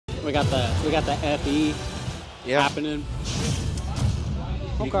We got the FE happening.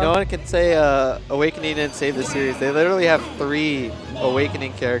 Okay. No one can say Awakening didn't save the series. They literally have 3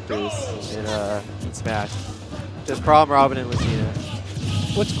 Awakening characters in Smash. Just Chrom, Robin, and Lucina.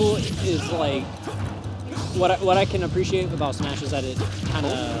 What's cool is like what I can appreciate about Smash is that it kind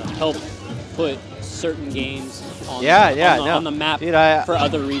of helped put certain games on the map for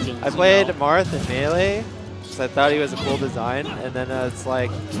other regions. I played Marth in Melee because I thought he was a cool design, and then it's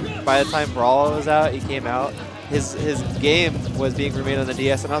like by the time Brawl was out, he came out. His game was being remade on the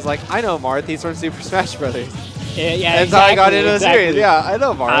DS, and I was like, I know Marth. He's from Super Smash Brothers. Yeah, and so I got into the series. Yeah, I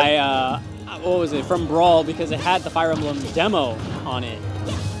know Marth. What was it, from Brawl, because it had the Fire Emblem demo on it.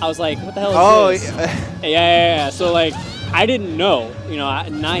 I was like, what the hell is this? Yeah. So, like, I didn't know. You know,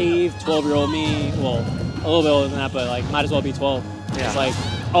 naive 12-year-old me, well, a little bit older than that, but, like, might as well be 12. Yeah. It's like,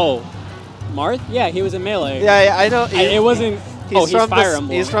 oh, Marth? Yeah, he was in Melee. Yeah, I know. It wasn't, he's Fire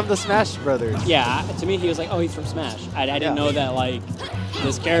Emblem. He's from the Smash Brothers. Yeah, to me, he was like, oh, he's from Smash. I didn't know that, like,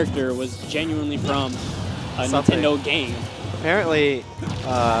 this character was genuinely from a Nintendo game.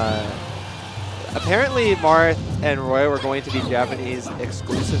 Apparently, Marth and Roy were going to be Japanese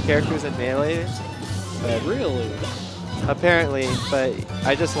exclusive characters in Melee. Really? Apparently, but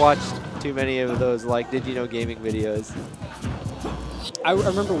I just watched too many of those, like, Did You Know Gaming videos. I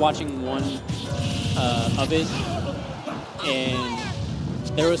remember watching one of it, and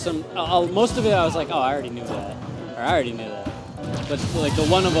there was some, most of it I was like, oh, I already knew that. Or I already knew that. But, like, the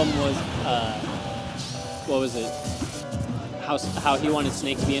one of them was, what was it? How he wanted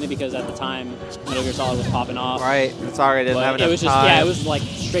Snake to be in it because at the time Metal Gear Solid was popping off. Right, sorry, I didn't have enough time. Yeah, it was like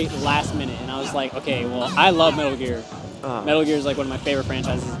straight last minute, and I was like, okay, well, I love Metal Gear. Metal Gear is like one of my favorite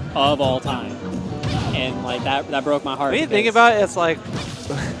franchises of all time, and like that broke my heart. When you think about it, it's like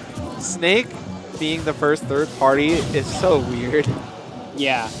Snake being the first third party is so weird.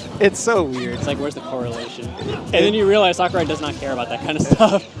 Yeah, it's so weird. It's like, where's the correlation? And then you realize Sakurai does not care about that kind of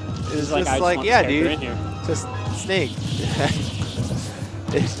stuff. It's like, I just want this dude, in here. Just Snake.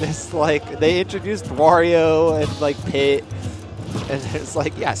 It's just like they introduced Wario and like Pit, and it's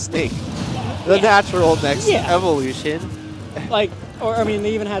like, yeah, Snake, the natural next evolution. Like, or I mean,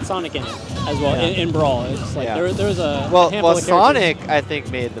 they even had Sonic in it as well in Brawl. It's like there was a well, Sonic I think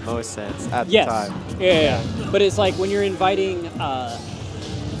made the most sense at the time. Yeah. But it's like when you're inviting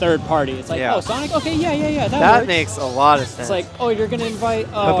third party, it's like, oh, Sonic, okay, yeah, that works. Makes a lot of sense. It's like, oh, you're gonna invite.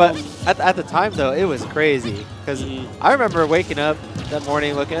 But at the time though, it was crazy because I remember waking up that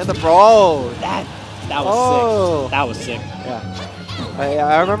morning looking at the Brawl. That was sick. That was sick. Yeah,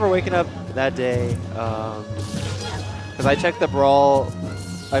 I remember waking up that day because I checked the Brawl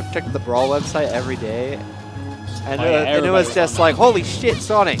website every day, and it was just like, holy shit,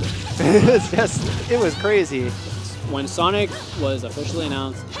 Sonic! it was crazy. When Sonic was officially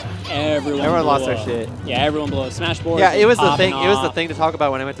announced, everyone lost their shit. Yeah, everyone blew up. Smash Bros. Yeah, it was the thing. It was the thing to talk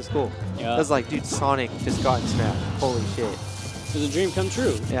about when I went to school. Yeah. I was like, dude, Sonic just got in Smash. Holy shit! It was a dream come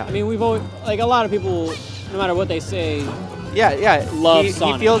true. Yeah. I mean, we've always, like, a lot of people, no matter what they say, love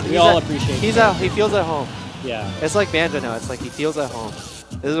Sonic. We all appreciate it. He feels at home. Yeah. It's like Banjo now. It's like he feels at home.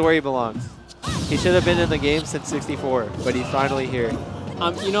 This is where he belongs. He should have been in the game since '64, but he's finally here.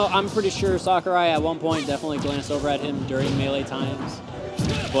 You know, I'm pretty sure Sakurai at one point definitely glanced over at him during Melee times,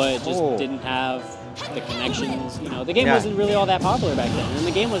 but just didn't have the connections. You know, the game wasn't really all that popular back then, and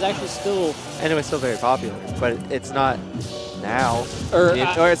the game was actually still... And it was still very popular, but it's not now. Or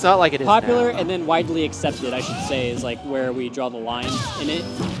it's not like it is popular now. And then widely accepted, I should say, is like where we draw the line in it.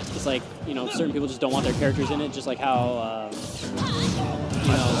 It's like, you know, certain people just don't want their characters in it, just like how, you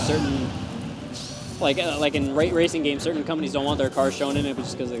know, certain... Like in racing games, certain companies don't want their cars shown in it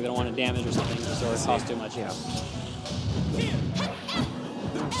just because they don't want to damage or something, just or it costs too much. Yeah.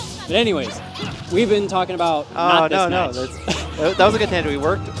 But anyways, we've been talking about not this match. That was a good tangent. We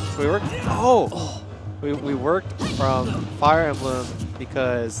worked. We worked from Fire Emblem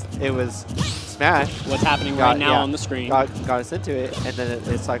because it was Smash. What's happening right now on the screen got us into it, and then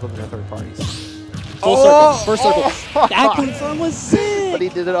it cycled into third parties. Full circle. First circle. That confirm was sick. But he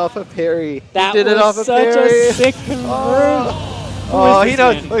did it off of parry. That was such a sick confirm. Oh, he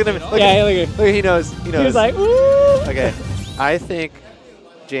knows. Look at him. Look at him. He knows. He knows. He was like, ooh. Okay. I think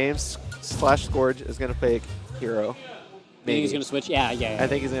James / Scourge is going to pick Hero. Maybe. Think he's going to switch? Yeah. I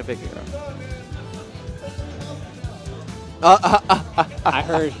think he's going to pick Hero. I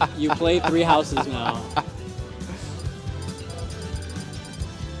heard you play 3 houses now.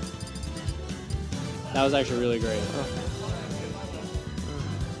 That was actually really great.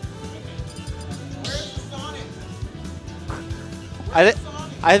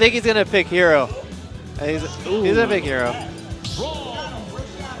 I think he's gonna pick Hero. He's gonna pick Hero.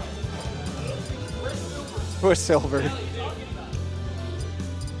 For silver.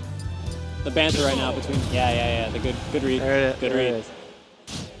 The banter right now between the good read. Good read.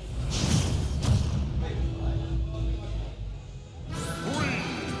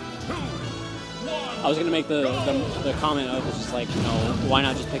 I was gonna make the comment of just like, you know, why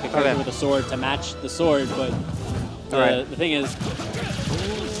not just pick a character with a sword to match the sword, but the thing is,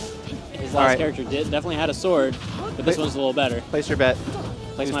 his last character definitely had a sword, but this one's a little better. Place your bet.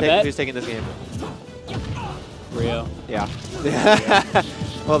 Place my bet? Who's taking this game? Rio. Yeah.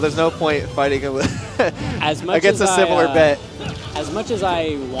 Well, there's no point fighting him as much against as a similar bet. As much as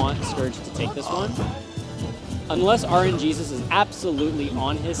I want Scourge to take this one, unless RNGesus is absolutely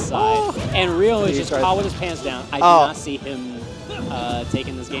on his side and Rio is just caught with his pants down, I do not see him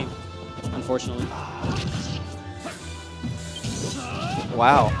taking this game, unfortunately.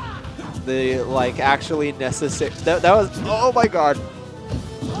 Wow. The, like, actually necessary. That was, oh my god.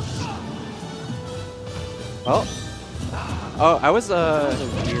 Oh, I was, That was a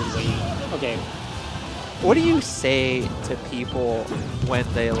weird way. Okay. What do you say to people when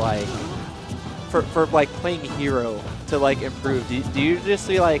they, like, for like, playing hero to, like, improve? Do you just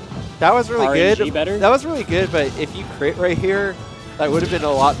be like, that was really RNG good. Better? That was really good, but if you crit right here, that would have been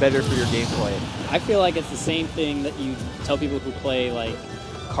a lot better for your gameplay. I feel like it's the same thing that you tell people who play, like,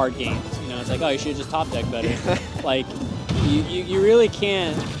 card games. You know, it's like, oh, you should just top deck better. Like, you really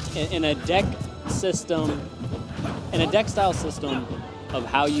can't, in a deck system, in a deck style system of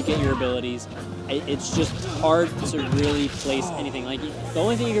how you get your abilities, it's just hard to really place anything. Like, the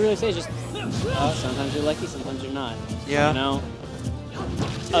only thing you can really say is just, sometimes you're lucky, sometimes you're not. Yeah. You know?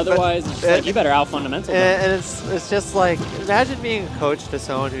 Otherwise, it's just like, you better out fundamental. And it's just like, imagine being a coach to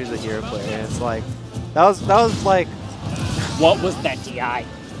someone who's a hero player, and it's like, that was like, what was that DI?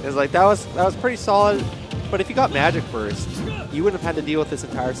 It's like, that was pretty solid, but if you got Magic first, you wouldn't have had to deal with this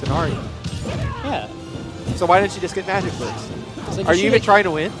entire scenario. Yeah. So why didn't you just get Magic first? Like, are you even trying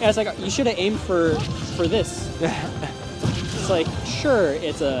to win? Yeah, it's like, you should have aimed for this. It's like, sure,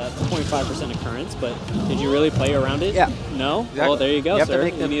 it's a 0.5% occurrence, but did you really play around it? Yeah. No? Exactly. Well, there you go, you have sir. to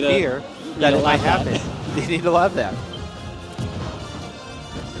make them you fear that it might happen. You need to love that.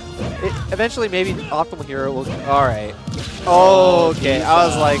 Eventually, maybe Optimal Hero will... Alright. Oh, okay. I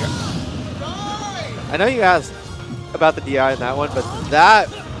was like... I know you asked about the DI in that one, but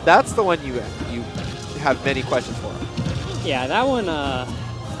that's the one you have many questions for. Yeah, that one I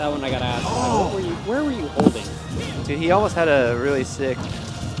gotta ask. Oh. Where were you holding? Dude, he almost had a really sick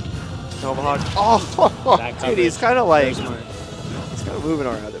tomahawk. Oh, dude, he's kind of like... He's kind of moving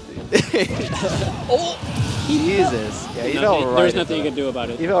around him, dude. Oh! Jesus. Yeah, he fell right. There's nothing you can do about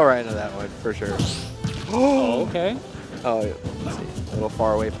it. He fell right into that one, for sure. Oh, okay. Oh, let's see. A little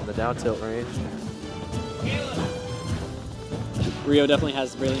far away from the down tilt range. Rio definitely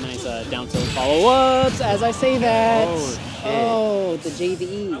has really nice down tilt follow-ups, as I say that. Oh, the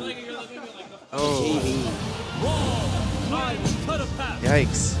JV. Oh. JV.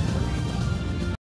 Yikes.